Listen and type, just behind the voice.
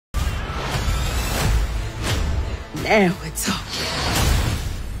Now we're talking.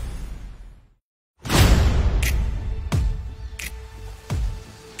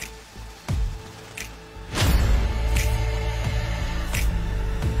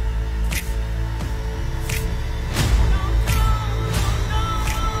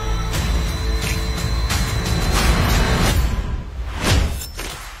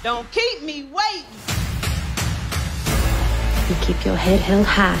 Don't keep me waiting. You keep your head held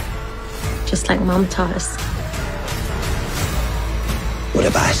high, just like Mom taught us. What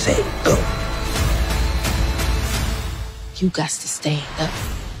if I say go? You got to stand up.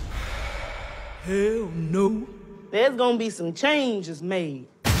 Hell no. There's gonna be some changes made.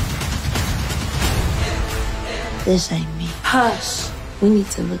 This ain't me. Hush. We need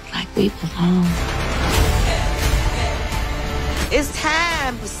to look like we belong. It's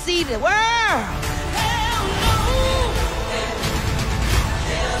time to see the world.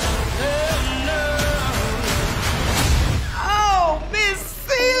 Oh, Miss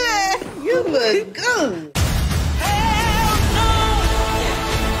Celie, you look good.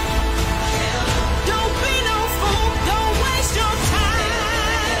 Don't be no fool, don't waste your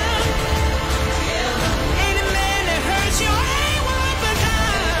time. Ain't a man that hurts you ain't worth a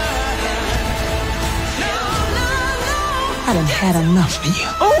dime. No. I done had enough of you.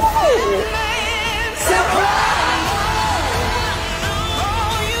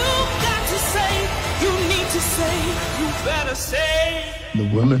 The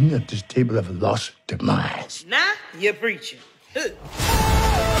women at this table have lost their minds. Now you're preaching.